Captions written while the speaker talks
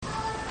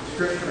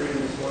scripture reading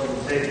this morning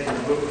is taken from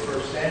the book of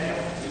 1 Samuel,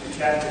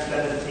 chapter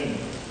 17.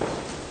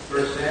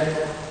 1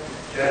 Samuel,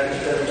 chapter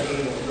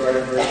 17, we'll start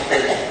in verse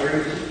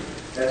 33.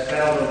 That's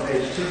found on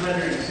page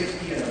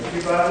 260 in the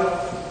Pew Bible.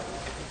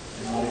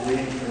 And I'll be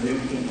reading from the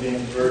New King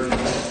James Version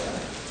this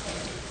time.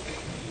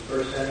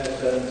 1 Samuel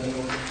 17,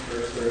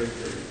 verse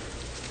 33.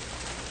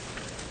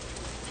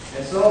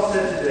 And Saul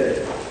said to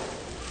David,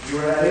 "You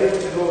are not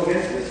able to go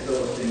against this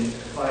Philistine to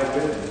fight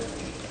with me,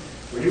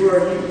 for you are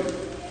a youth,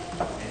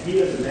 and he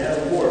is a man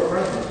of war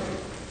from his youth."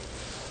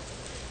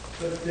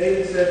 But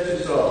David said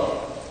to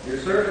Saul, "Your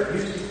servant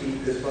used to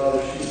keep his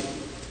father's sheep,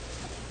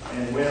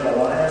 and when a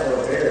lion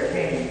or a bear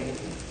came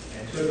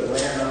and took a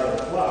lamb out of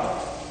the flock,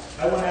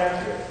 I went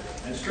after it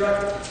and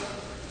struck it,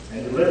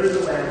 and delivered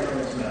the lamb from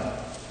its mouth.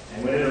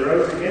 And when it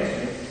arose against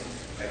me,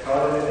 I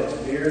caught it in its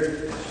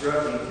beard and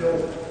struck and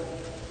killed it.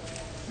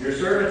 Your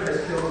servant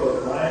has killed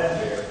both lion and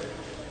bear,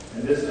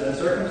 and this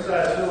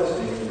uncircumcised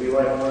Philistine will be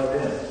like one of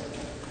them,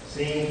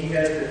 seeing he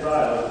has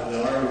defiled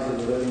the armies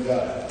of the living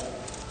God."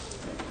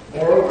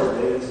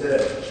 Moreover, David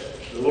said,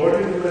 "The Lord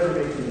will deliver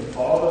me from the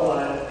paw of the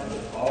lion and the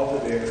paw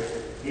of the bear.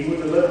 He will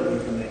deliver me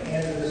from the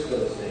hand of this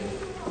Philistine."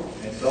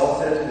 And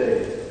Saul said to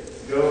David,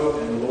 "Go,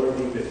 and the Lord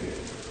be with you."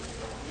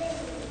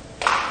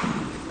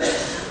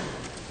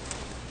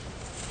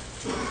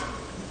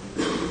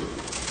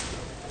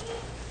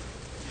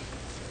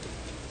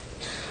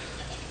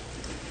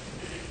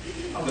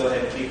 I'll go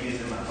ahead and keep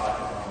these in my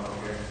pocket while I'm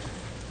over here,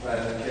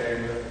 rather than carry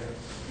them.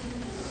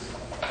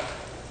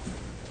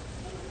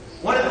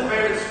 One of the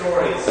favorite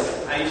stories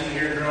I used to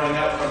hear growing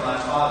up from my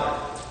father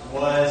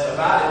was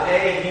about a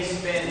day he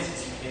spent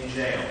in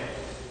jail.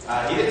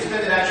 He didn't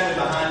spend it actually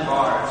behind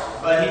bars,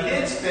 but he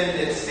did spend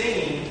it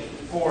singing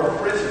for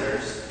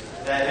prisoners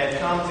that had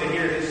come to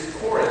hear his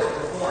chorus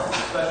perform a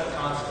special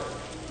concert.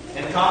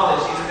 In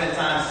college, he spent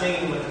time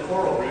singing with the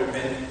choral group,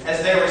 and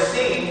as they were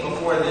singing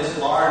before this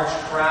large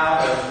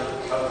crowd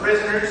of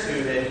prisoners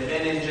who had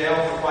been in jail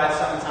for quite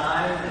some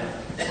time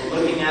and were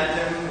looking at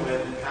them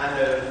with kind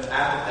of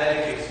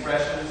apathetic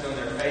expressions on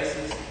their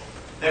faces,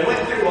 they went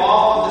through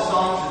all of the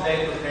songs that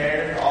they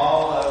prepared,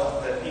 all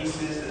of the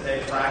pieces that they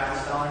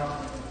practiced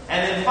on,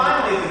 and then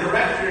finally the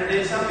director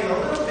did something a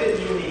little bit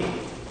unique.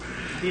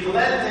 He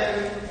led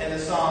them in the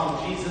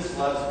song, "Jesus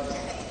Loves Me."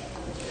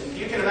 And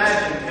you can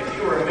imagine, if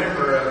you were a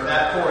member of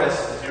that chorus,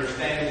 as you were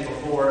standing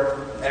before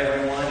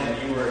everyone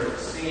and you were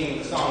singing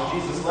the song,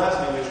 "Jesus Loves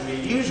Me," which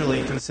we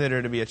usually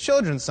consider to be a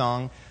children's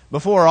song,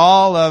 before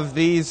all of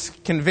these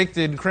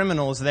convicted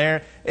criminals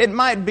there, it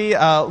might be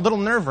a little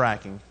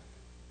nerve-wracking.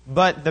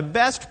 But the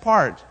best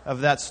part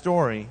of that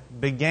story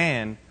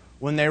began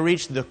when they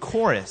reached the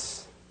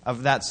chorus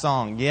of that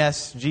song,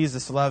 "Yes,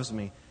 Jesus Loves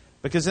Me,"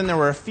 because then there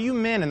were a few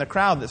men in the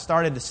crowd that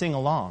started to sing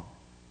along.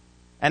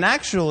 And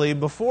actually,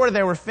 before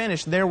they were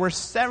finished, there were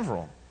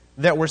several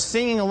that were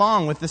singing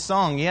along with the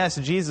song, "Yes,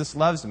 Jesus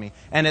Loves Me."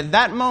 And at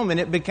that moment,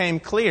 it became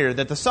clear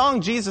that the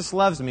song, "Jesus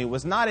Loves Me,"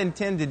 was not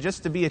intended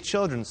just to be a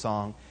children's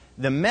song.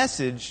 The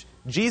message,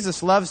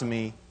 "Jesus Loves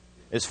Me,"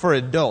 is for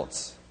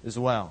adults as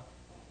well.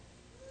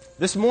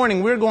 This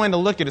morning, we're going to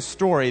look at a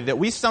story that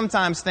we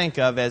sometimes think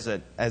of as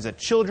a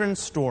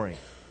children's story.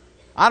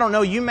 I don't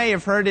know, you may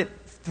have heard it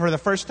for the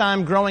first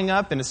time growing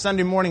up in a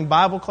Sunday morning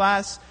Bible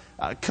class,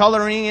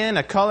 coloring in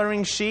a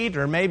coloring sheet,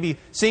 or maybe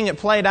seeing it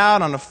played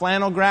out on a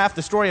flannel graph,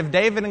 the story of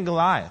David and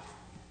Goliath.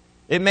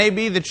 It may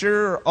be that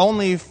you're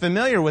only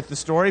familiar with the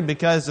story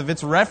because of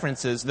its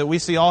references that we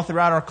see all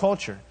throughout our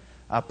culture.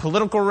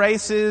 Political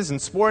races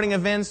and sporting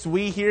events,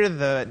 we hear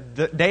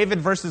the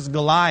David versus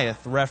Goliath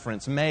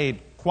reference made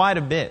quite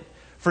a bit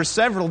for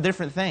several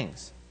different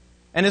things.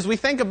 And as we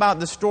think about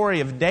the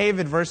story of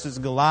David versus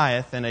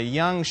Goliath and a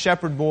young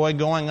shepherd boy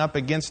going up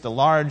against a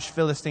large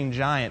Philistine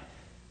giant,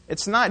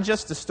 it's not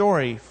just a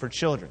story for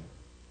children.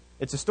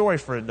 It's a story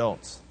for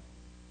adults.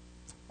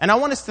 And I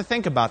want us to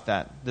think about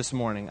that this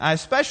morning. I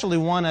especially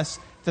want us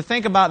to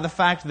think about the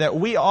fact that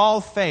we all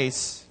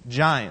face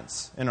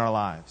giants in our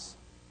lives.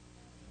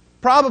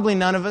 Probably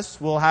none of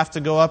us will have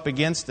to go up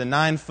against a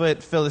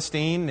 9-foot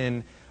Philistine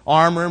in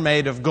armor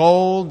made of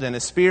gold and a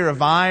spear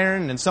of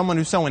iron and someone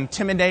who's so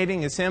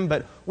intimidating as him,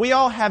 but we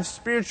all have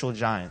spiritual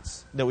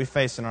giants that we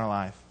face in our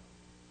life.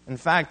 In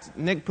fact,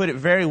 Nick put it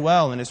very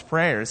well in his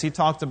prayers. He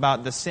talked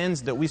about the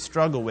sins that we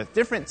struggle with,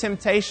 different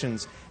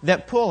temptations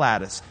that pull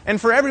at us. And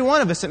for every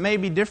one of us, it may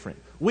be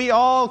different. We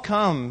all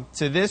come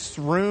to this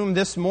room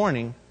this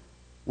morning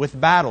with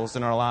battles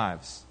in our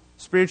lives,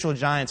 spiritual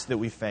giants that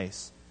we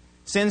face.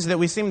 Sins that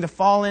we seem to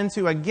fall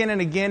into again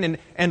and again,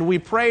 and we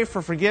pray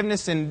for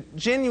forgiveness and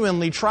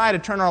genuinely try to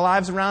turn our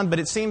lives around, but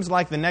it seems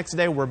like the next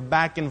day we're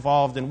back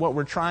involved in what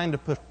we're trying to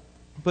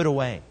put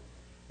away.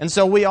 And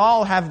so we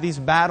all have these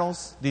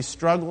battles, these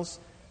struggles,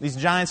 these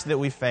giants that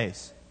we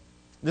face.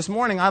 This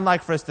morning I'd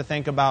like for us to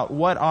think about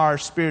what our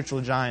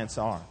spiritual giants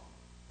are.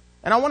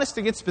 And I want us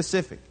to get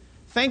specific.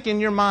 Think in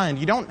your mind.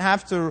 You don't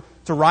have to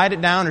write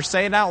it down or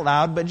say it out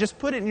loud, but just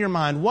put it in your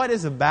mind. What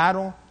is a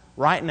battle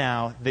right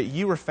now that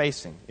you are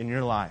facing in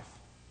your life?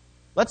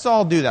 Let's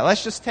all do that.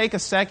 Let's just take a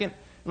second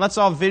and let's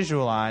all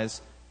visualize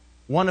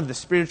one of the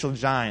spiritual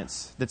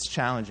giants that's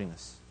challenging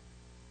us.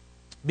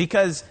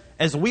 Because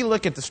as we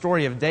look at the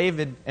story of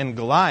David and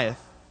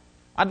Goliath,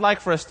 I'd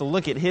like for us to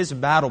look at his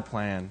battle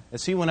plan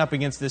as he went up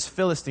against this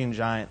Philistine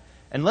giant.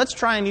 And let's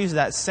try and use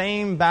that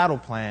same battle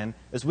plan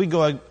as we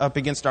go up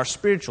against our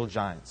spiritual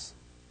giants.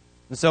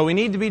 And so we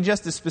need to be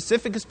just as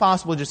specific as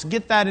possible. Just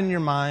get that in your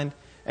mind.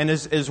 And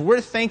as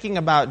we're thinking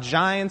about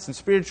giants and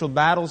spiritual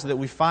battles that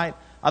we fight,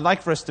 I'd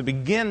like for us to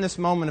begin this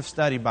moment of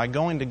study by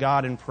going to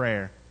God in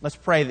prayer. Let's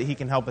pray that He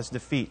can help us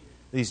defeat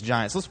these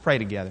giants. Let's pray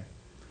together.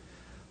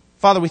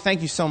 Father, we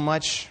thank You so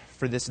much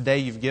for this day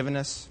You've given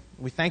us.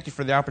 We thank You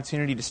for the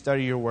opportunity to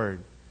study Your Word.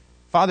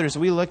 Father, as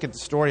we look at the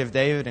story of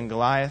David and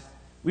Goliath,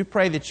 we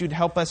pray that You'd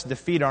help us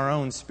defeat our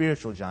own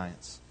spiritual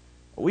giants.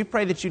 We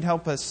pray that You'd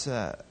help us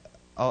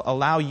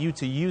allow You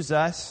to use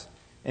us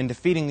in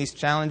defeating these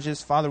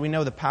challenges. Father, we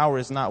know the power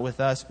is not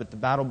with us, but the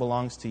battle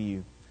belongs to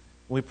You.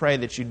 We pray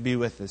that You'd be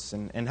with us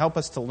and help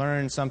us to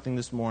learn something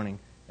this morning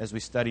as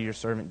we study Your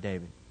servant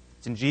David.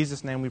 It's in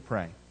Jesus' name we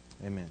pray.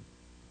 Amen.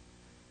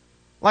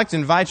 I'd like to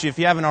invite you, if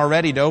you haven't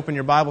already, to open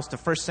your Bibles to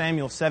 1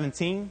 Samuel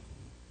 17.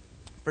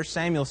 1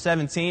 Samuel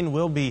 17,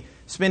 we'll be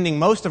spending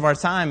most of our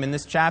time in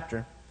this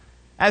chapter.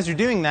 As you're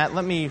doing that,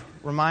 let me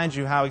remind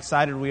you how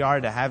excited we are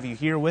to have you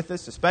here with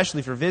us,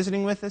 especially for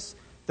visiting with us.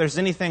 If there's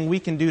anything we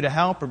can do to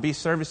help or be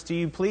service to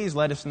you, please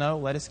let us know.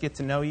 Let us get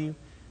to know you.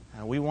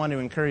 We want to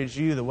encourage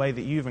you the way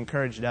that you've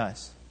encouraged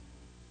us.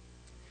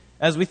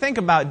 As we think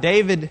about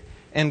David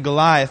and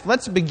Goliath,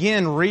 let's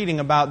begin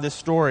reading about this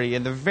story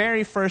in the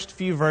very first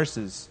few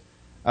verses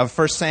of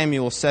 1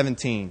 Samuel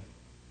 17.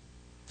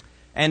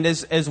 And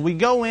as we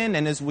go in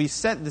and as we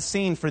set the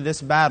scene for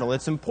this battle,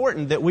 it's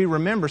important that we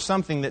remember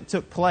something that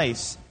took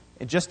place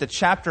just a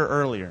chapter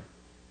earlier.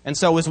 And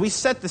so as we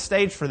set the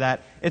stage for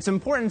that, it's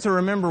important to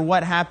remember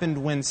what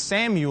happened when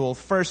Samuel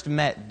first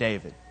met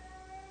David.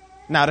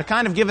 Now, to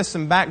kind of give us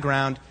some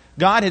background,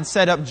 God had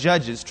set up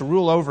judges to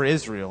rule over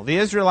Israel. The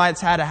Israelites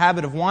had a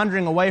habit of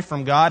wandering away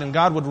from God, and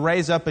God would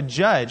raise up a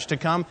judge to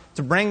come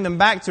to bring them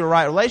back to a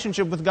right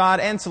relationship with God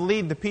and to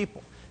lead the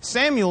people.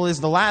 Samuel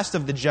is the last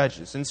of the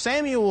judges, and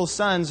Samuel's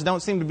sons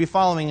don't seem to be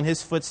following in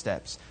his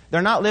footsteps.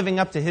 They're not living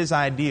up to his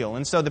ideal.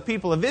 And so the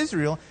people of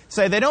Israel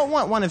say they don't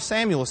want one of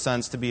Samuel's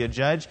sons to be a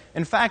judge.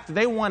 In fact,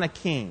 they want a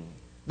king.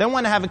 They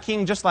want to have a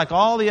king just like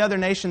all the other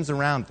nations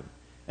around them.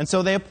 And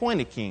so they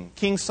appoint a king,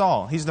 King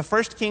Saul. He's the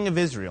first king of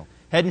Israel.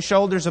 Head and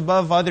shoulders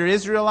above other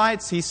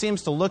Israelites, he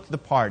seems to look the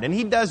part. And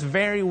he does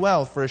very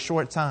well for a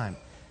short time.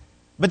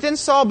 But then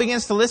Saul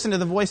begins to listen to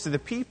the voice of the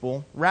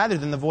people rather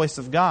than the voice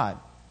of God.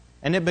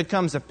 And it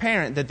becomes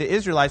apparent that the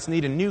Israelites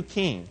need a new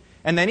king.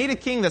 And they need a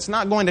king that's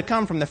not going to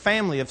come from the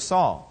family of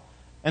Saul.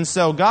 And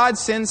so God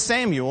sends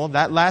Samuel,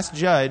 that last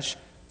judge,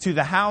 to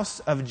the house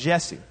of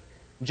Jesse.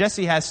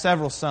 Jesse has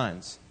several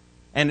sons.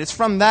 And it's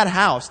from that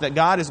house that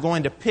God is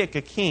going to pick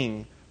a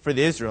king for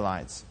the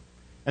Israelites.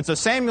 And so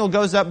Samuel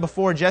goes up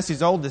before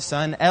Jesse's oldest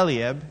son,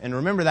 Eliab. And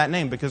remember that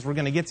name because we're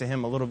going to get to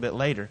him a little bit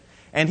later.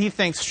 And he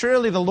thinks,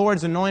 surely the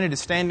Lord's anointed is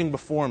standing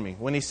before me.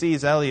 When he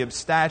sees Eliab's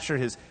stature,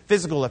 his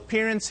physical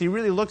appearance, he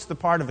really looks the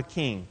part of a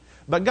king.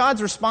 But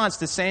God's response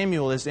to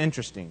Samuel is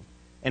interesting.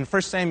 In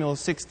 1 Samuel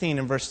 16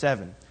 and verse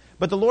 7.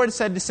 But the Lord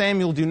said to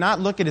Samuel, do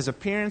not look at his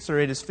appearance or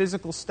at his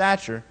physical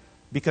stature,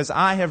 because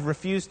I have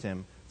refused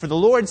him. For the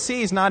Lord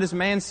sees not as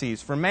man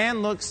sees. For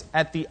man looks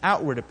at the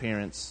outward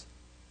appearance,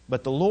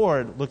 but the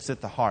Lord looks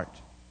at the heart.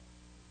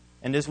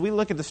 And as we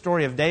look at the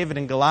story of David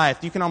and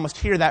Goliath, you can almost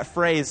hear that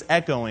phrase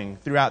echoing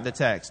throughout the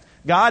text.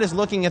 God is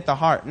looking at the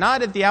heart,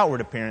 not at the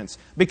outward appearance.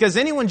 Because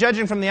anyone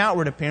judging from the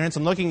outward appearance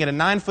and looking at a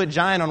 9-foot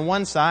giant on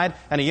one side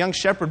and a young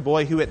shepherd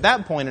boy who at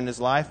that point in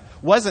his life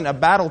wasn't a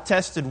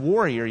battle-tested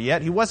warrior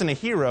yet, he wasn't a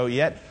hero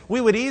yet,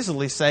 we would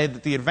easily say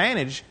that the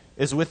advantage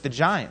is with the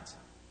giant.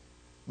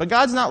 But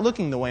God's not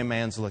looking the way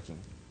man's looking.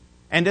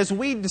 And as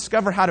we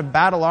discover how to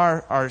battle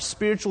our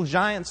spiritual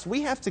giants,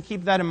 we have to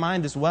keep that in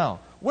mind as well.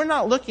 We're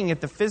not looking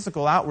at the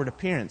physical outward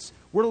appearance.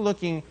 We're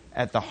looking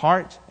at the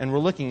heart, and we're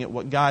looking at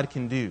what God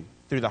can do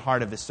through the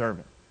heart of His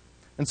servant.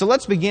 And so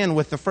let's begin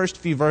with the first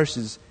few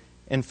verses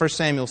in 1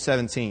 Samuel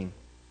 17.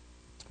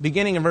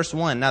 Beginning in verse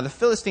 1. Now the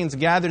Philistines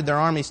gathered their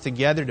armies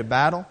together to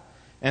battle,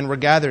 and were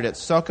gathered at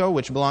Socoh,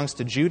 which belongs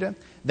to Judah.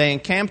 They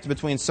encamped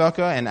between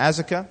Socoh and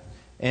Azekah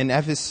in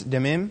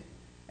Ephes-Dammim.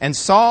 And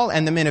Saul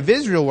and the men of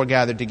Israel were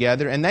gathered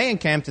together, and they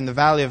encamped in the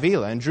valley of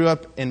Elah, and drew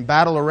up in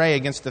battle array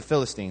against the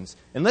Philistines.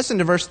 And listen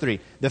to verse 3.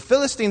 The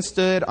Philistines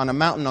stood on a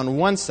mountain on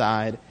one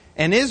side,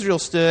 and Israel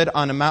stood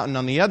on a mountain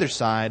on the other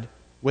side,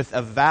 with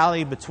a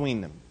valley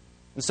between them.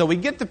 And so we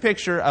get the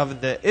picture of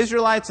the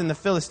Israelites and the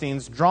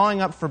Philistines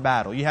drawing up for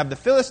battle. You have the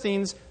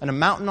Philistines and a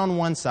mountain on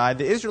one side,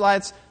 the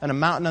Israelites and a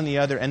mountain on the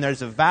other, and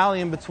there's a valley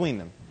in between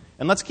them.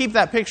 And let's keep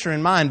that picture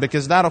in mind,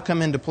 because that'll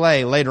come into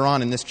play later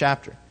on in this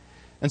chapter.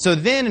 And so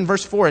then in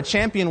verse 4, a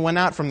champion went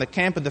out from the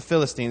camp of the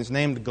Philistines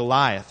named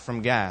Goliath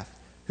from Gath,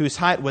 whose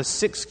height was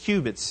 6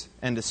 cubits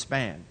and a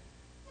span.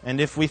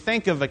 And if we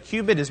think of a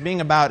cubit as being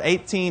about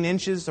 18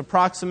 inches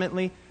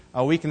approximately,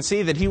 we can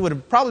see that he would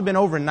have probably been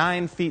over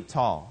 9 feet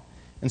tall.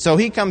 And so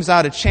he comes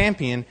out a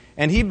champion,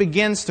 and he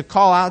begins to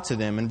call out to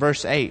them in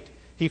verse 8.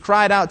 He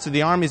cried out to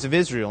the armies of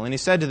Israel, and he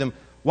said to them,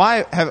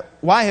 Why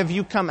have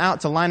you come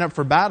out to line up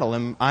for battle?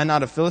 Am I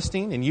not a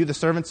Philistine, and you the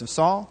servants of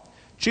Saul?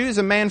 Choose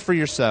a man for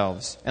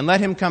yourselves, and let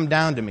him come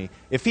down to me.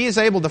 If he is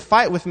able to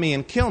fight with me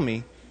and kill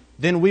me,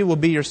 then we will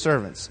be your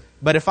servants.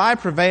 But if I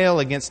prevail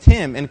against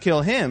him and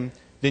kill him,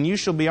 then you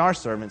shall be our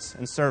servants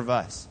and serve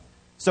us.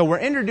 So we're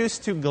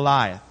introduced to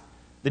Goliath.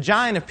 The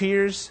giant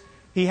appears.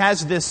 He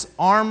has this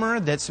armor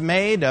that's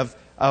made of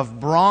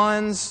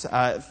bronze,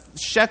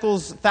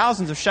 shekels,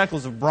 thousands of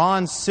shekels of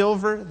bronze,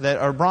 silver,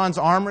 or bronze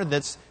armor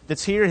that's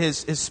here.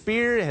 His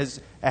spear has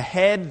a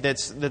head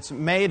that's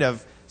made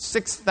of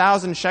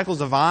 6,000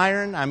 shekels of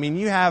iron. I mean,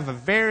 you have a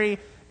very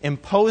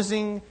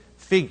imposing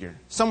figure,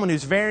 someone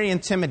who's very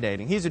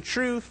intimidating. He's a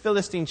true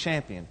Philistine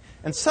champion.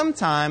 And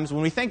sometimes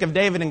when we think of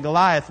David and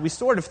Goliath, we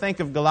sort of think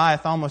of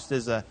Goliath almost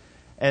as a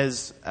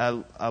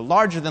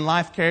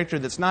larger-than-life character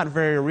that's not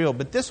very real.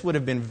 But this would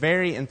have been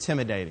very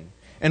intimidating.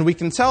 And we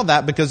can tell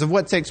that because of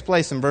what takes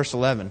place in verse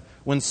 11.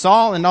 When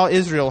Saul and all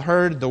Israel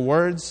heard the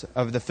words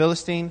of the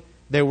Philistine,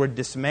 they were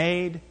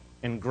dismayed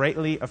and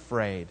greatly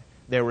afraid.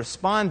 They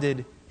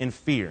responded in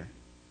fear.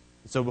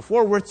 So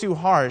before we're too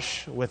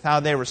harsh with how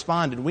they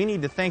responded, we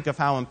need to think of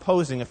how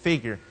imposing a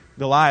figure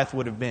Goliath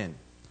would have been.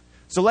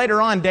 So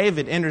later on,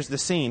 David enters the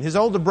scene. His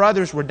older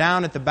brothers were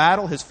down at the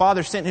battle. His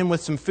father sent him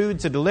with some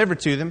food to deliver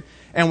to them.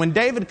 And when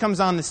David comes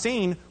on the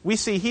scene, we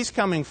see he's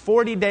coming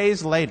 40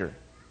 days later.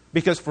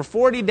 Because for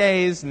 40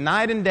 days,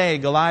 night and day,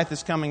 Goliath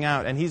is coming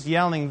out and he's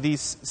yelling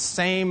these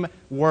same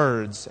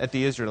words at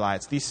the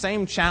Israelites, these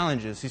same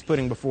challenges he's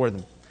putting before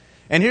them.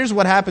 And here's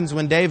what happens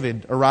when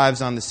David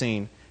arrives on the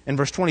scene. In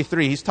verse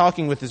 23, he's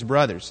talking with his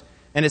brothers.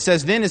 And it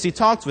says, Then as he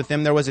talked with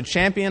them, there was a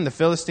champion, the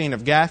Philistine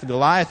of Gath,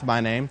 Goliath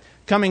by name,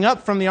 coming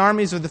up from the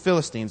armies of the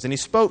Philistines. And he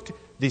spoke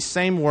these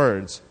same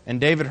words,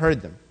 and David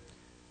heard them.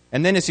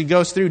 And then as he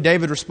goes through,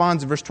 David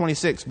responds in verse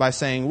 26 by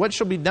saying, What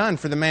shall be done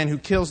for the man who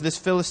kills this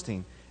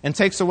Philistine and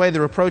takes away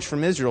the reproach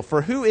from Israel?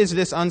 For who is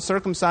this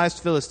uncircumcised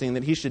Philistine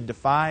that he should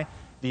defy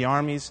the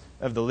armies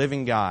of the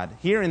living God?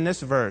 Here in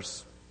this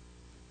verse,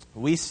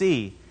 we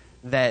see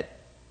that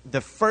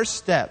the first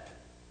step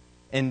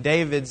in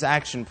David's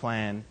action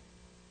plan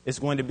is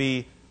going to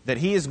be that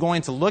he is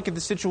going to look at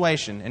the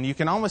situation, and you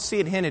can almost see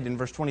it hinted in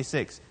verse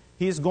 26.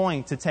 He is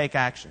going to take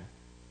action.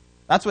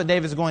 That's what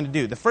David is going to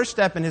do. The first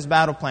step in his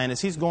battle plan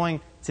is he's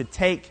going to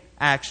take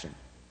action.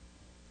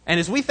 And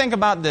as we think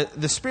about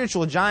the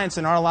spiritual giants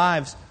in our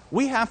lives,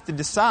 we have to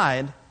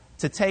decide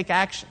to take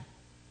action.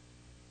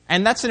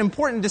 And that's an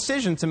important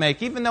decision to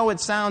make, even though it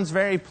sounds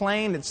very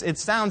plain, it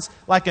sounds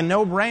like a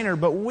no-brainer,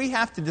 but we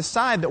have to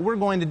decide that we're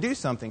going to do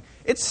something.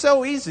 It's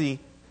so easy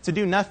to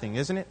do nothing,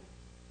 isn't it?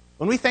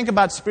 When we think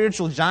about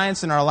spiritual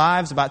giants in our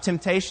lives, about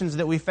temptations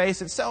that we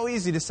face, it's so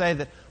easy to say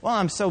that, well,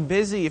 I'm so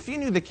busy. If you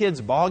knew the kids'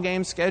 ball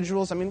game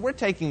schedules, I mean, we're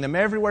taking them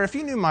everywhere. If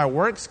you knew my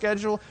work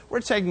schedule, we're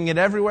taking it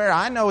everywhere.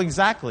 I know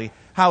exactly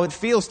how it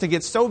feels to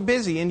get so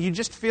busy, and you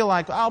just feel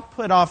like, I'll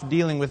put off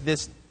dealing with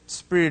this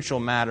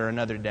spiritual matter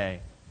another day.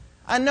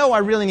 I know I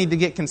really need to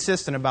get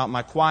consistent about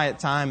my quiet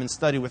time and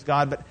study with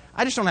God, but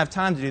I just don't have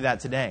time to do that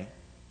today.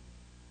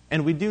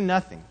 And we do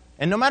nothing.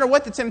 And no matter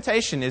what the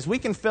temptation is, we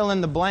can fill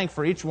in the blank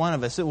for each one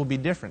of us. It will be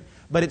different.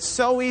 But it's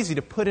so easy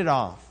to put it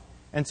off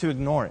and to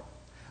ignore it.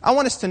 I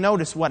want us to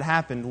notice what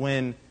happened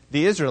when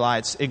the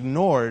Israelites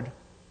ignored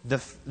the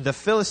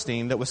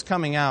Philistine that was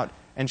coming out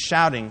and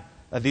shouting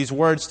these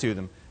words to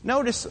them.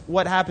 Notice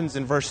what happens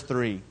in verse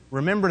 3.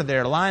 Remember,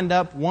 they're lined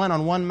up, one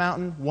on one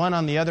mountain, one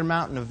on the other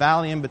mountain, a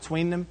valley in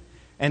between them.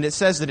 And it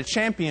says that a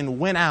champion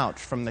went out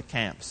from the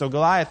camp. So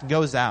Goliath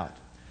goes out.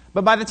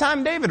 But by the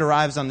time David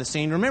arrives on the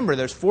scene, remember,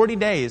 there's 40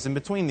 days in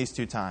between these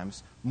two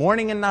times.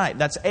 Morning and night.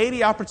 That's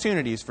 80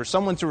 opportunities for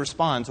someone to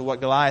respond to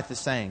what Goliath is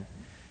saying.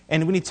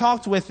 And when he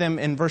talked with them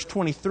in verse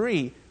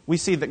 23, we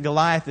see that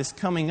Goliath is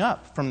coming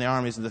up from the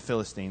armies of the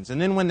Philistines.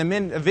 And then when the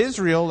men of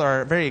Israel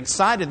are very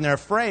excited and they're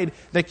afraid,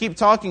 they keep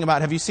talking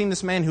about, have you seen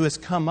this man who has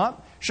come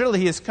up? Surely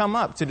he has come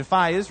up to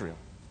defy Israel.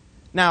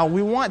 Now,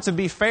 we want to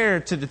be fair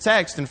to the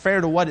text and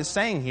fair to what it's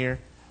saying here,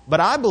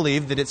 but I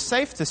believe that it's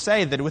safe to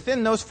say that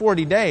within those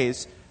 40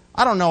 days,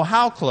 I don't know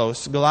how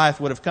close Goliath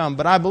would have come,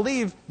 but I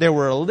believe they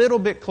were a little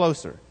bit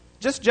closer.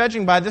 Just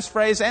judging by this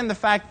phrase and the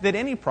fact that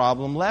any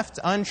problem left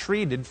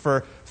untreated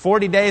for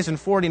 40 days and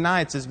 40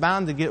 nights is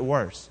bound to get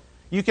worse.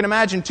 You can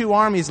imagine two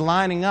armies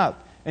lining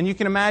up, and you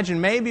can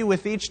imagine maybe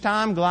with each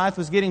time Goliath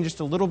was getting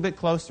just a little bit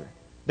closer.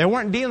 They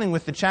weren't dealing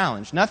with the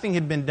challenge. Nothing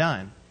had been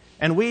done.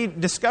 And we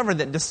discovered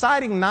that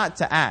deciding not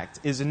to act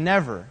is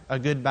never a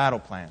good battle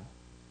plan.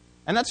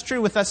 And that's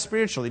true with us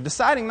spiritually.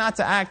 Deciding not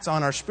to act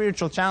on our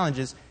spiritual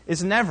challenges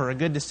is never a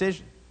good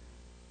decision.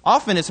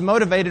 Often it's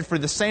motivated for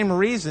the same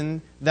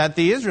reason that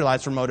the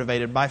Israelites were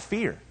motivated, by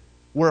fear.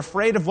 We're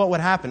afraid of what would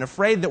happen,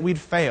 afraid that we'd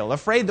fail,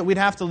 afraid that we'd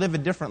have to live a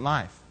different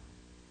life.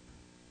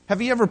 Have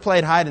you ever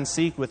played hide and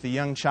seek with a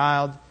young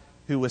child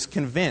who was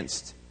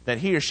convinced that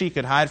he or she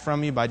could hide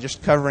from you by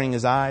just covering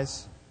his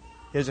eyes?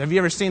 Have you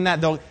ever seen that?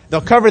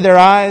 They'll cover their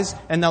eyes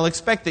and they'll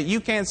expect that you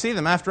can't see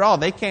them. After all,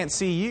 they can't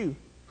see you.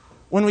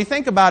 When we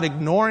think about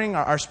ignoring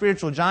our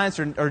spiritual giants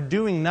or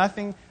doing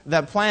nothing,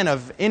 that plan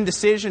of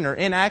indecision or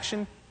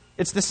inaction,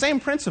 it's the same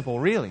principle,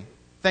 really.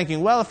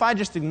 Thinking, well, if I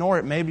just ignore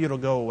it, maybe it'll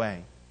go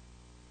away.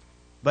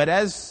 But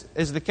as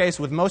is the case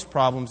with most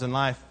problems in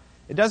life,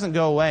 it doesn't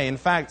go away. In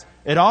fact,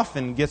 it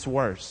often gets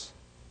worse.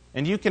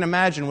 And you can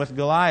imagine with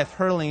Goliath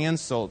hurling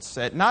insults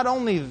at not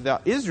only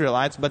the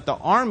Israelites, but the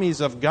armies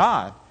of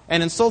God,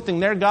 and insulting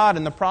their God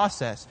in the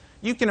process.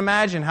 You can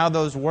imagine how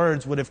those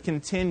words would have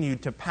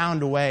continued to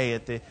pound away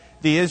at the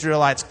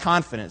Israelites'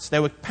 confidence. They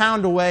would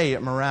pound away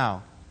at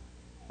morale.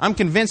 I'm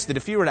convinced that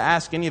if you were to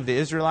ask any of the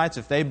Israelites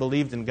if they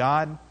believed in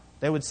God,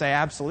 they would say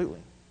absolutely.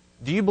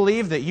 Do you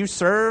believe that you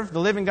serve the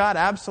living God?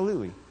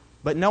 Absolutely.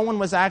 But no one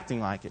was acting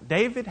like it.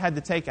 David had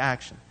to take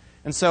action.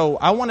 And so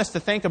I want us to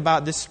think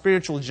about this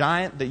spiritual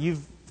giant that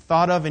you've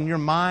thought of in your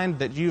mind,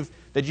 that you've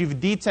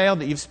detailed,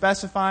 that you've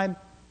specified.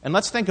 And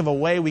let's think of a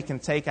way we can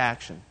take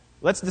action.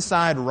 Let's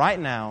decide right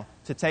now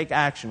to take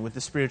action with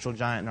the spiritual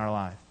giant in our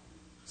life.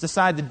 Let's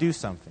decide to do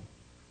something.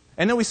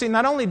 And then we see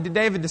not only did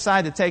David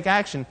decide to take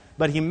action,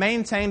 but he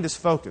maintained his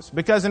focus.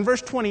 Because in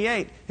verse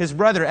 28, his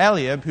brother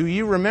Eliab, who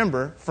you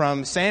remember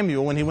from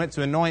Samuel when he went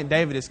to anoint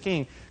David as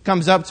king,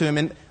 comes up to him.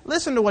 And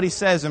listen to what he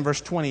says in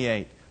verse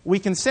 28. We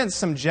can sense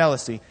some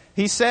jealousy.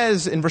 He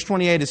says in verse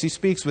 28 as he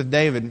speaks with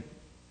David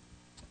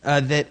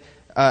that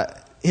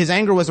his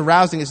anger was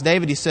aroused against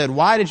David. He said,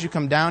 "Why did you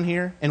come down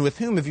here? And with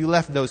whom have you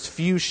left those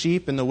few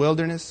sheep in the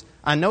wilderness?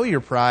 I know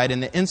your pride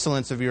and the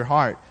insolence of your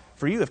heart,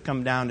 for you have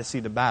come down to see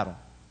the battle."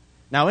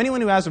 Now,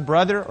 anyone who has a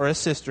brother or a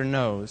sister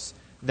knows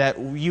that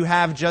you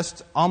have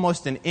just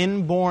almost an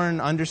inborn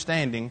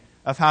understanding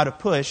of how to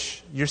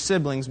push your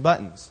siblings'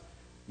 buttons.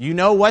 You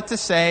know what to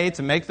say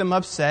to make them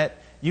upset.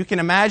 You can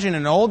imagine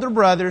an older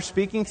brother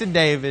speaking to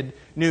David,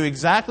 knew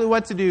exactly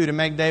what to do to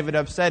make David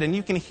upset, and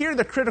you can hear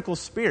the critical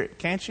spirit,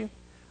 can't you?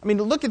 I mean,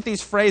 look at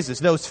these phrases,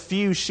 those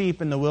few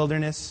sheep in the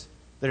wilderness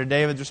that are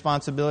David's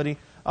responsibility.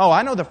 Oh,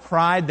 I know the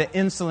pride, the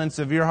insolence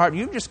of your heart.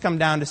 You've just come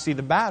down to see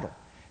the battle.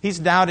 He's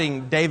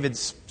doubting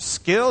David's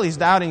skill. He's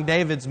doubting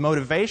David's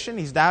motivation.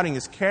 He's doubting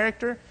his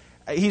character.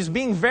 He's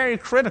being very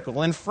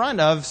critical in front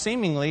of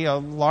seemingly a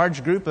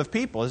large group of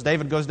people as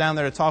David goes down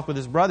there to talk with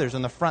his brothers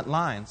on the front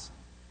lines.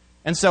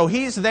 And so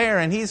he's there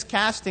and he's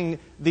casting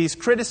these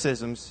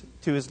criticisms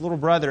to his little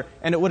brother,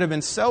 and it would have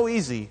been so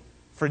easy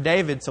for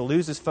David to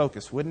lose his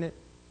focus, wouldn't it?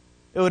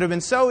 It would have been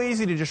so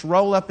easy to just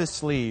roll up his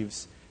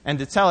sleeves and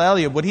to tell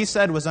Eliab what he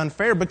said was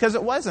unfair, because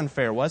it was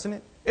unfair, wasn't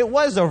it? It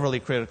was overly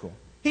critical.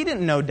 He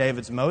didn't know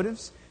David's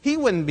motives. He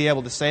wouldn't be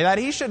able to say that.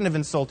 He shouldn't have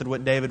insulted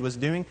what David was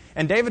doing.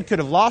 And David could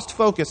have lost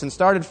focus and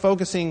started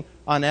focusing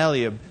on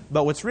Eliab.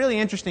 But what's really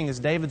interesting is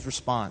David's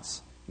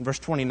response in verse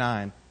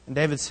 29. And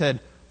David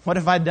said, "What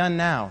have I done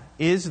now?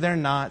 Is there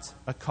not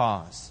a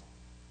cause?"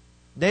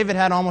 David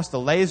had almost a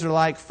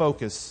laser-like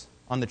focus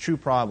on the true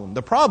problem.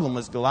 The problem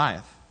was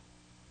Goliath.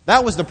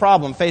 That was the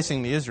problem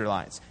facing the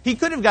Israelites. He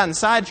could have gotten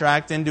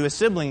sidetracked into a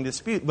sibling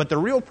dispute, but the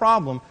real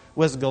problem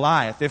was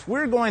Goliath. If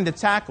we're going to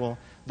tackle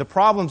the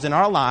problems in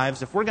our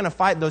lives, if we're going to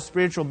fight those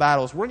spiritual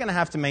battles, we're going to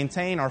have to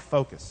maintain our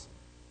focus.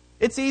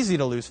 It's easy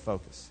to lose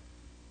focus.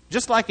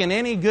 Just like in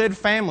any good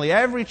family,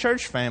 every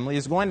church family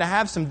is going to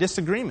have some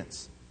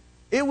disagreements.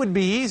 It would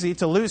be easy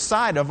to lose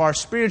sight of our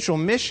spiritual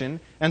mission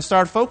and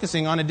start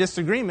focusing on a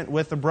disagreement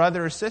with a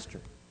brother or sister.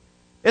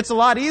 It's a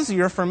lot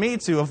easier for me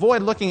to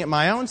avoid looking at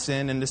my own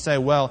sin and to say,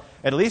 well,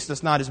 at least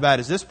it's not as bad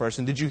as this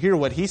person. Did you hear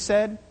what he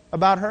said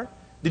about her?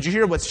 Did you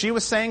hear what she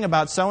was saying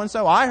about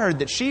so-and-so? I heard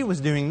that she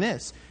was doing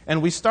this.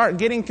 And we start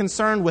getting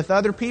concerned with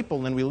other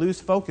people and we lose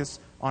focus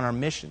on our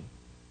mission.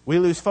 We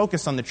lose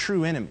focus on the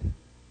true enemy.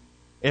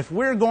 If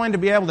we're going to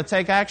be able to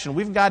take action,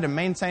 we've got to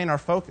maintain our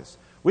focus.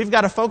 We've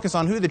got to focus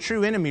on who the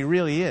true enemy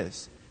really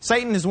is.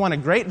 Satan has won a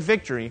great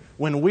victory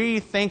when we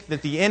think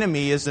that the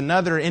enemy is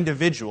another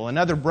individual,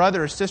 another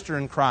brother or sister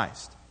in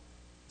Christ.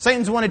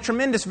 Satan's won a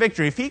tremendous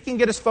victory. If he can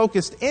get us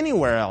focused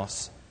anywhere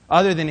else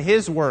other than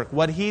his work,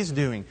 what he's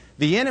doing,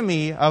 the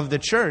enemy of the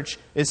church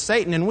is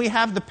Satan, and we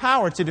have the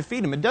power to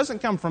defeat him. It doesn't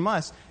come from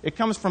us. It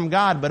comes from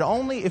God, but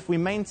only if we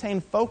maintain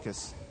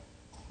focus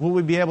will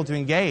we be able to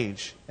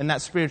engage in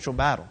that spiritual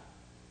battle.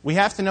 We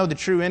have to know the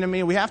true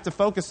enemy. We have to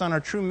focus on our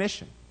true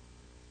mission.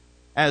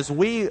 As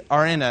we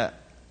are in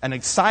an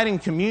exciting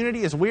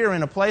community, as we are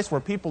in a place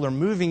where people are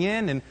moving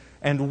in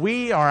and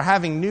we are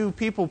having new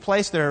people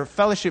place their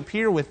fellowship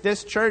here with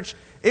this church,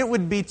 it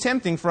would be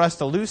tempting for us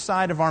to lose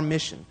sight of our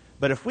mission.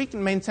 But if we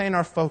can maintain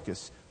our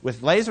focus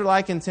with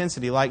laser-like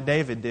intensity like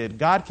David did,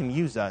 God can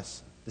use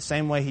us the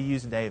same way He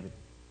used David.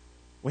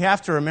 We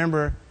have to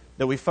remember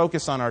that we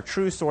focus on our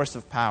true source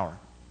of power.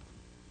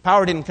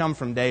 Power didn't come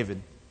from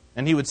David,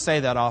 and he would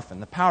say that often.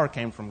 The power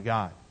came from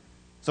God.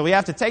 So we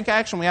have to take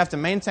action. We have to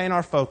maintain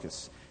our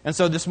focus. And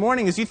so this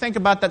morning, as you think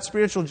about that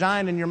spiritual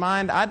giant in your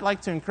mind, I'd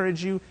like to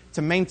encourage you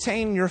to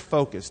maintain your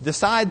focus.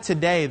 Decide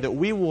today that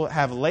we will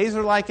have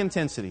laser-like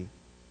intensity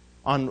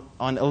on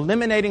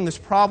eliminating this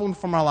problem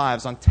from our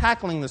lives, on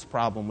tackling this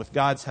problem with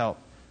God's help.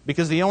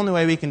 Because the only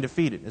way we can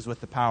defeat it is with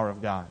the power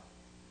of God.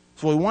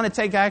 So we want to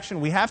take action.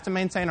 We have to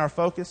maintain our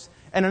focus.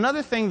 And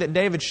another thing that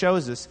David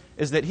shows us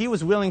is that he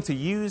was willing to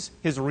use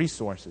his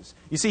resources.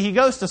 You see, he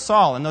goes to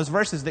Saul, and those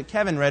verses that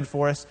Kevin read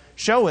for us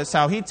show us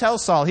how he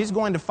tells Saul he's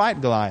going to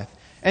fight Goliath.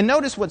 And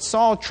notice what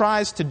Saul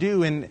tries to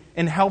do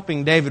in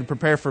helping David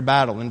prepare for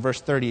battle in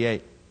verse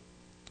 38.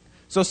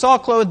 So Saul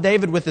clothed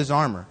David with his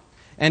armor,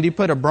 and he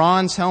put a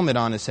bronze helmet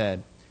on his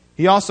head.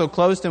 He also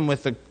clothed him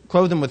with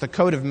a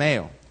coat of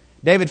mail.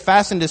 David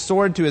fastened his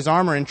sword to his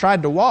armor and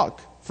tried to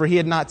walk, for he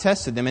had not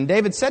tested them. And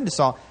David said to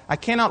Saul, I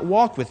cannot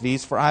walk with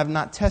these, for I have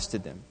not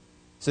tested them.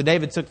 So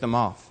David took them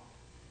off.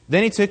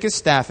 Then he took his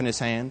staff in his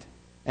hand,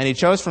 and he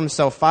chose for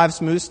himself 5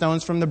 smooth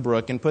stones from the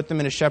brook, and put them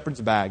in a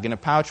shepherd's bag, in a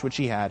pouch which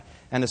he had,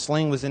 and a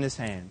sling was in his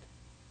hand.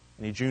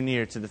 And he drew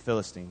near to the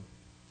Philistine.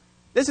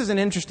 This is an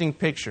interesting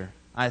picture,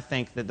 I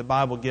think, that the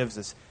Bible gives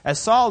us. As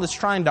Saul is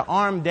trying to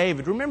arm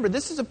David, remember,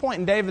 this is a point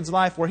in David's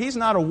life where he's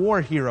not a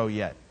war hero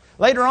yet.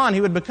 Later on, he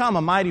would become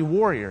a mighty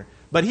warrior,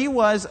 but he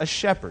was a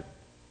shepherd.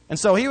 And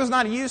so he was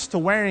not used to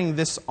wearing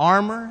this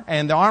armor,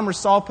 and the armor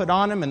Saul put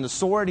on him and the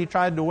sword he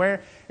tried to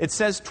wear. It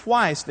says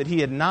twice that he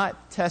had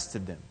not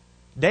tested them.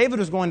 David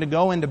was going to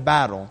go into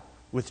battle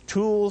with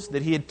tools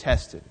that he had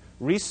tested,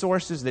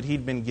 resources that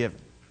he'd been given.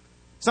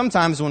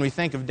 Sometimes when we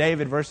think of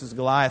David versus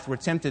Goliath, we're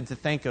tempted to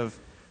think of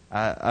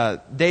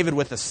David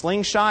with a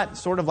slingshot,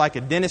 sort of like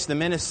a Dennis the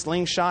Menace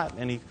slingshot,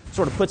 and he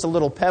sort of puts a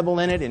little pebble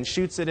in it and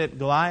shoots it at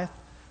Goliath.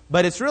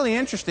 But it's really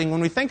interesting,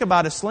 when we think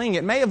about a sling,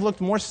 it may have looked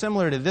more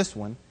similar to this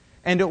one,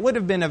 and it would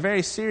have been a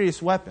very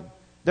serious weapon.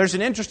 There's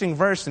an interesting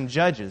verse in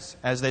Judges,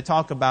 as they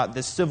talk about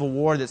this civil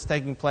war that's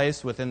taking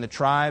place within the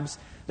tribes,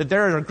 that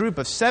there are a group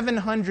of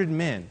 700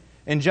 men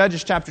in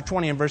Judges chapter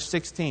 20 and verse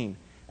 16.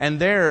 And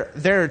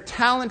their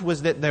talent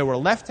was that they were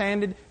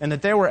left-handed and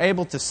that they were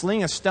able to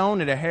sling a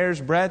stone at a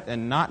hair's breadth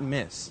and not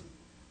miss.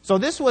 So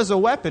this was a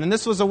weapon, and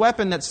this was a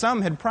weapon that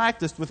some had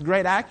practiced with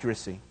great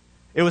accuracy.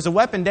 It was a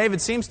weapon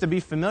David seems to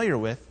be familiar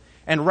with.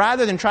 And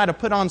rather than try to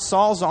put on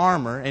Saul's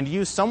armor and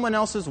use someone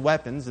else's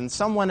weapons and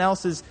someone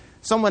else's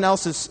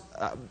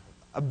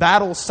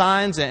battle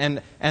signs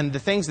and the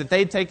things that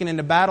they'd taken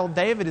into battle,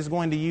 David is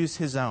going to use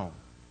his own.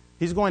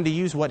 He's going to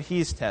use what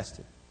he's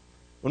tested.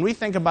 When we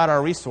think about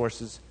our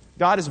resources,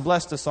 God has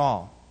blessed us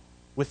all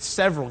with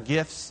several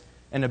gifts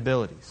and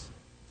abilities.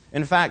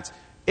 In fact,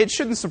 it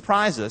shouldn't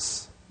surprise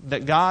us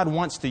that God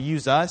wants to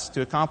use us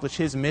to accomplish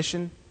His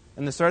mission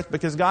in this earth,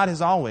 because God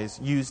has always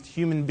used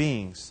human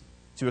beings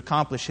to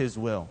accomplish His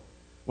will.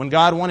 When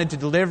God wanted to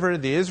deliver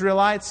the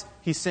Israelites,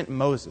 He sent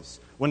Moses.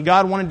 When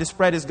God wanted to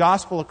spread His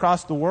gospel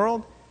across the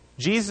world,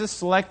 Jesus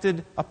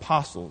selected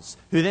apostles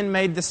who then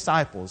made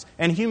disciples,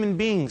 and human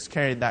beings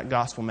carried that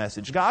gospel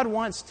message. God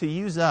wants to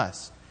use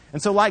us.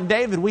 And so like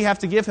David, we have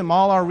to give Him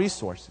all our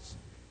resources.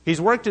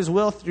 He's worked His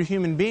will through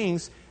human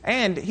beings,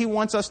 and He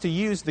wants us to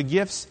use the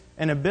gifts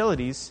and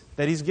abilities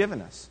that He's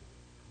given us.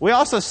 We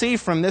also see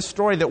from this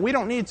story that we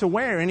don't need to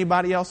wear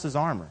anybody else's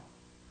armor.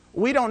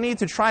 We don't need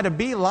to try to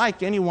be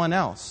like anyone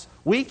else.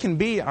 We can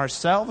be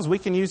ourselves. We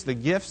can use the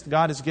gifts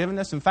God has given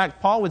us. In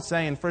fact, Paul would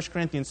say in 1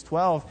 Corinthians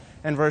 12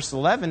 and verse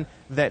 11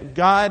 that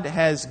God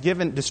has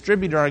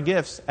distributed our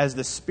gifts as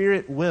the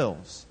Spirit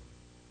wills.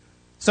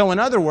 So in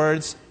other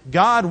words,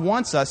 God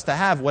wants us to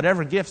have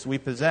whatever gifts we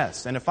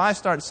possess. And if I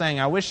start saying,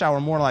 I wish I were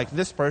more like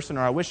this person,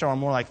 or I wish I were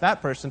more like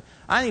that person,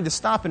 I need to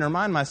stop and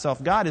remind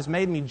myself, God has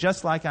made me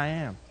just like I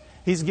am.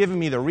 He's given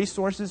me the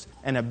resources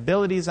and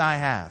abilities I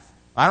have.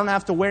 I don't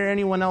have to wear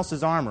anyone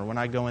else's armor when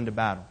I go into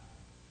battle.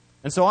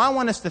 And so I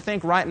want us to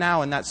think right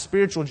now in that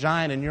spiritual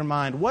giant in your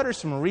mind, what are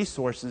some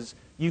resources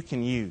you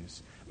can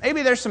use?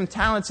 Maybe there's some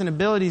talents and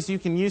abilities you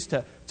can use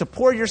to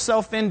pour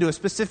yourself into a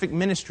specific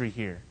ministry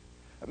here.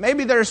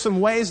 Maybe there are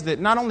some ways that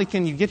not only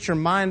can you get your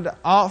mind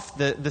off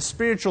the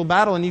spiritual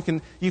battle and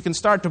you can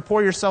start to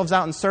pour yourselves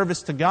out in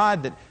service to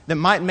God that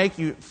might make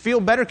you feel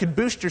better, could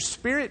boost your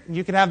spirit.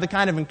 You could have the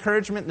kind of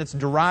encouragement that's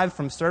derived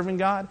from serving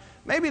God.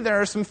 Maybe there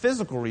are some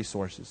physical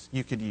resources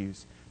you could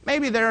use.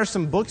 Maybe there are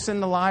some books in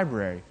the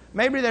library.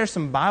 Maybe there are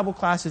some Bible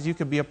classes you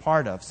could be a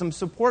part of, some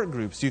support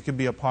groups you could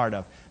be a part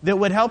of that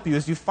would help you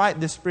as you fight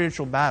this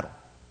spiritual battle.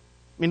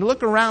 I mean,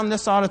 look around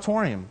this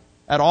auditorium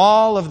at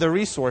all of the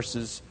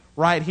resources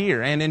right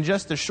here. And in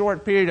just a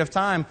short period of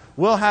time,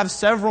 we'll have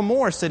several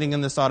more sitting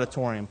in this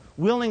auditorium.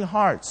 Willing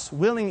hearts,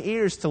 willing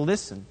ears to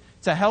listen,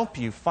 to help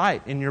you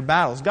fight in your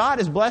battles. God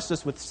has blessed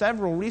us with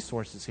several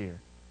resources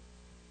here.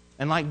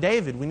 And like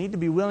David, we need to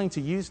be willing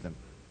to use them.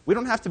 We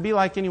don't have to be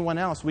like anyone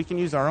else. We can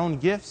use our own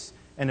gifts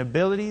and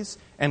abilities,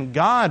 and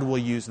God will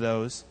use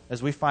those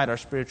as we fight our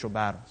spiritual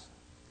battles.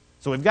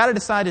 So we've got to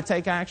decide to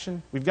take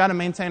action. We've got to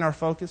maintain our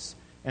focus.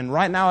 And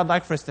right now I'd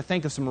like for us to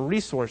think of some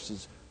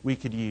resources we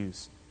could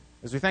use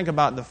as we think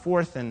about the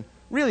fourth and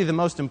really the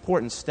most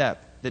important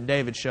step that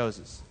David shows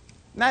us.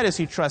 And that is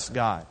he trusts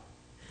God.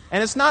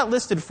 And it's not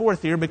listed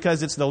fourth here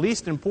because it's the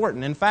least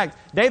important. In fact,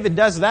 David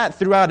does that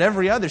throughout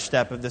every other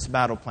step of this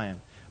battle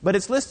plan. But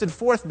it's listed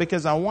fourth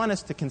because I want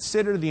us to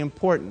consider the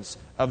importance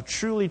of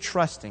truly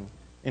trusting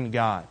in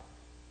God.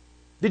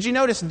 Did you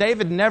notice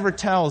David never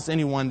tells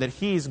anyone that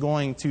he's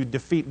going to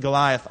defeat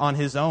Goliath on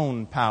his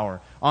own power,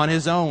 on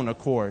his own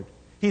accord?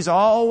 He's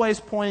always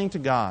pointing to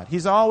God.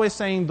 He's always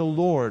saying, the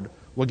Lord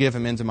will give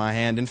him into my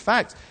hand. In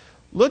fact,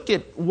 look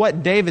at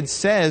what David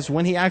says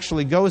when he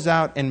actually goes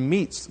out and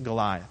meets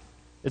Goliath.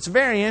 It's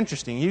very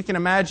interesting. You can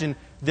imagine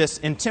this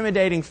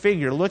intimidating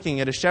figure looking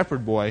at a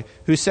shepherd boy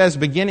who says,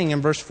 beginning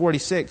in verse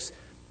 46,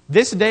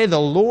 "This day the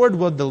Lord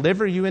will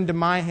deliver you into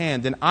my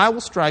hand, and I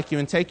will strike you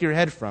and take your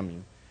head from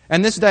you.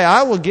 And this day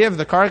I will give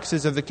the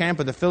carcasses of the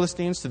camp of the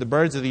Philistines to the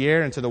birds of the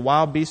air and to the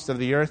wild beasts of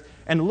the earth."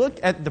 And look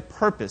at the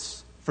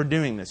purpose for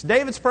doing this.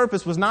 David's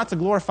purpose was not to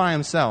glorify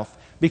himself,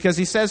 because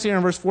he says here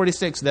in verse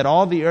 46 that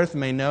all the earth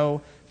may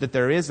know that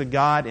there is a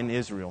God in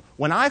Israel.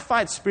 When I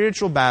fight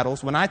spiritual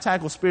battles, when I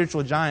tackle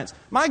spiritual giants,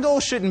 my goal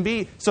shouldn't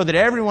be so that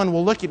everyone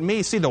will look at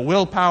me, see the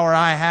willpower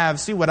I have,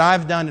 see what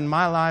I've done in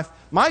my life.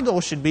 My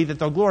goal should be that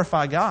they'll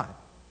glorify God.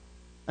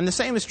 And the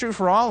same is true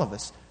for all of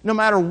us. No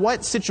matter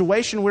what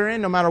situation we're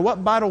in, no matter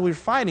what battle we're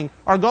fighting,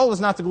 our goal is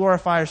not to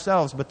glorify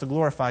ourselves, but to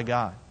glorify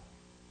God.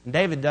 And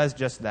David does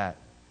just that.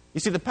 You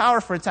see, the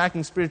power for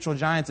attacking spiritual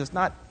giants is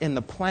not in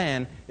the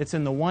plan, it's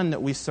in the one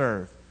that we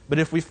serve. But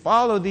if we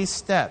follow these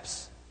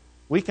steps,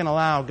 we can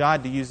allow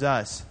God to use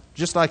us,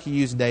 just like He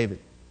used David.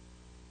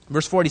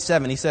 Verse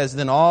 47, he says,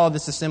 "Then all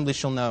this assembly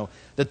shall know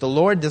that the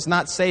Lord does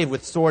not save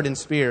with sword and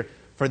spear,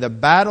 for the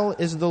battle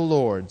is the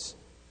Lord's,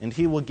 and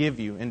He will give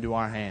you into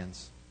our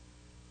hands."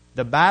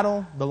 The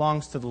battle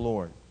belongs to the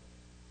Lord.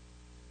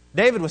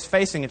 David was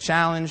facing a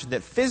challenge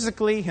that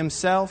physically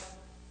himself,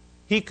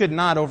 he could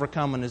not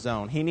overcome on his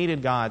own. He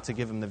needed God to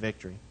give him the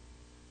victory.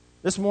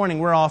 This morning,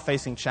 we're all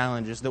facing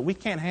challenges that we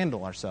can't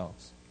handle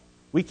ourselves.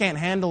 We can't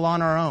handle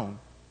on our own.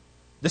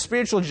 The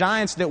spiritual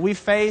giants that we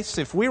face,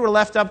 if we were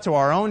left up to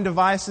our own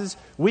devices,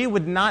 we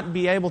would not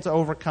be able to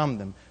overcome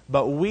them.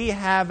 But we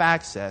have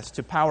access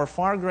to power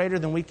far greater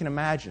than we can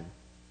imagine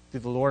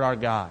through the Lord our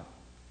God.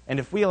 And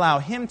if we allow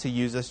Him to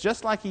use us,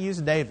 just like He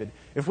used David,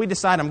 if we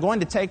decide, I'm going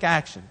to take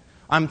action,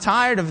 I'm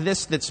tired of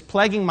this that's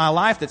plaguing my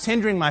life, that's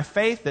hindering my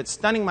faith, that's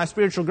stunning my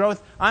spiritual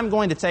growth, I'm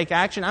going to take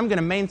action. I'm going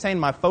to maintain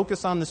my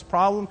focus on this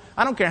problem.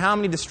 I don't care how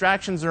many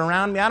distractions are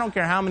around me. I don't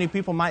care how many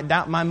people might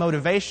doubt my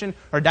motivation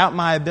or doubt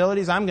my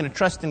abilities. I'm going to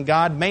trust in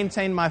God,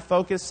 maintain my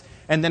focus,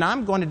 and then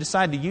I'm going to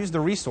decide to use the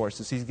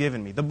resources He's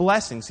given me, the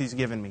blessings He's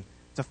given me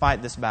to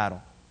fight this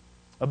battle.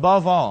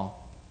 Above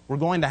all, we're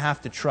going to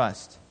have to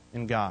trust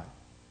in God.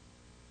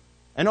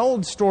 An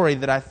old story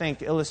that I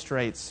think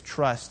illustrates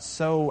trust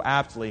so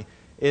aptly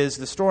is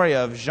the story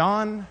of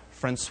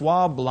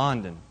Jean-Francois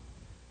Blondin.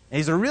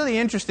 He's a really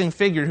interesting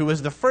figure who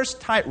was the first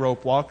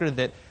tightrope walker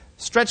that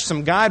stretched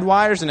some guide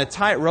wires and a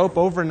tightrope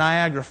over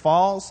Niagara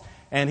Falls,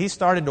 and he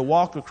started to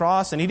walk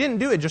across, and he didn't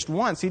do it just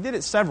once, he did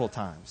it several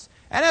times.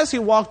 And as he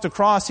walked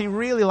across, he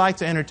really liked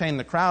to entertain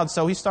the crowd,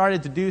 so he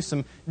started to do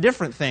some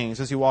different things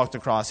as he walked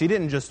across. He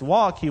didn't just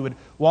walk, he would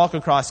walk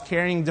across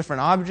carrying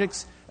different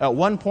objects. At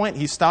one point,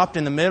 he stopped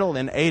in the middle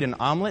and ate an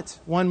omelet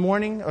one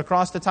morning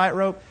across the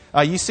tightrope.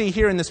 You see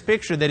here in this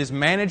picture that his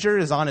manager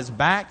is on his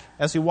back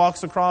as he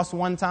walks across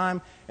one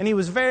time, and he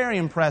was very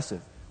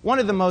impressive. One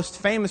of the most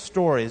famous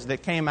stories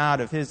that came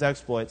out of his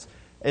exploits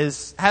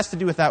has to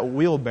do with that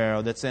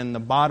wheelbarrow that's in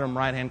the bottom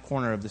right-hand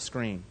corner of the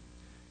screen.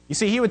 You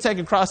see, he would take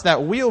across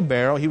that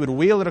wheelbarrow, he would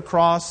wheel it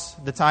across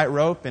the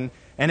tightrope, and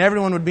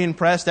everyone would be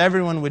impressed,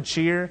 everyone would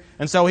cheer.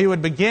 And so he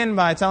would begin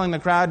by telling the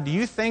crowd, "Do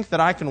you think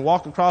that I can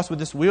walk across with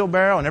this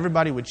wheelbarrow?" And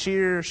everybody would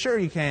cheer, "Sure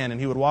you can." And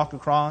he would walk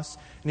across,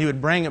 and he would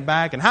bring it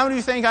back. "And how many of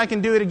you think I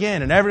can do it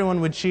again?" And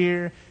everyone would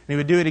cheer, and he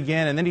would do it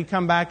again. And then he'd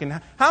come back,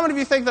 and "How many of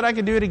you think that I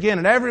could do it again?"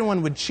 And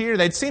everyone would cheer.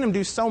 They'd seen him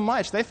do so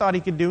much, they thought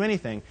he could do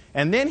anything.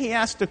 And then he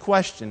asked a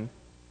question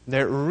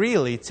that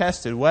really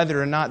tested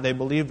whether or not they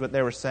believed what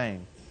they were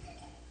saying.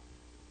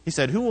 He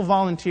said, "Who will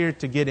volunteer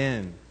to get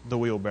in the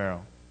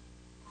wheelbarrow?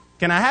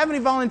 Can I have any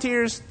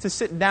volunteers to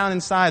sit down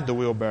inside the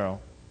wheelbarrow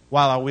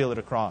while I wheel it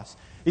across?"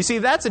 You see,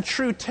 that's a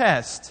true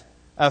test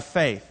of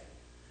faith.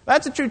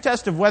 That's a true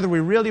test of whether we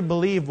really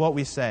believe what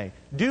we say.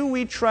 Do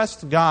we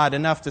trust God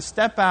enough to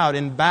step out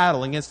in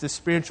battle against this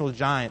spiritual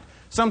giant,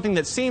 something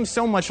that seems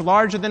so much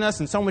larger than us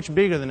and so much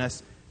bigger than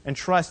us, and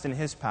trust in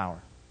His power?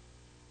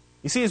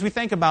 You see, as we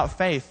think about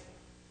faith,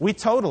 we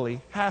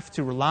totally have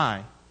to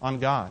rely on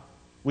God.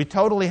 We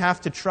totally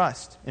have to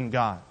trust in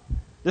God.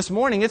 This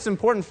morning, it's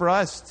important for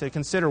us to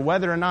consider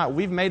whether or not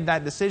we've made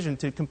that decision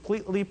to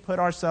completely put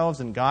ourselves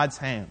in God's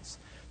hands,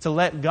 to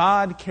let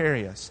God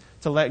carry us,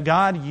 to let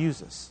God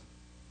use us.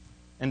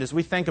 And as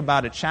we think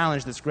about a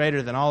challenge that's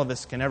greater than all of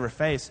us can ever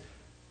face,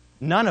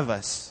 none of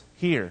us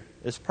here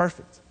is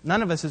perfect.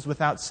 None of us is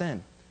without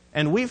sin.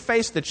 And we've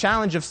faced the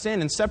challenge of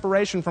sin and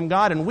separation from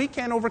God, and we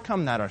can't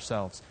overcome that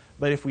ourselves.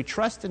 But if we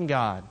trust in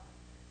God,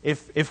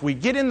 if we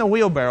get in the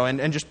wheelbarrow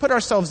and just put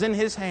ourselves in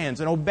His hands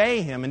and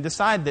obey Him and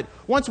decide that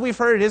once we've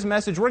heard His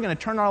message, we're going to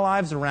turn our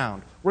lives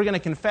around. We're going to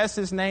confess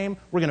His name.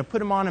 We're going to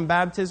put Him on in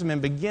baptism and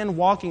begin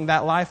walking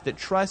that life that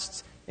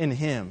trusts in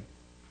Him.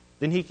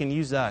 Then He can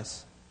use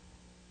us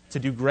to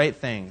do great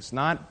things,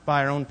 not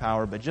by our own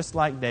power, but just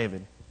like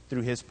David,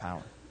 through His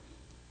power.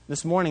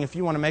 This morning, if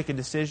you want to make a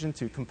decision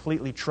to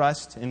completely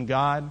trust in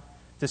God,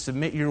 to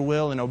submit your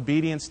will in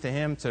obedience to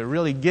Him, to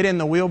really get in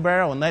the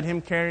wheelbarrow and let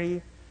Him carry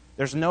you,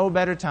 There's no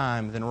better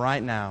time than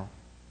right now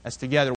as together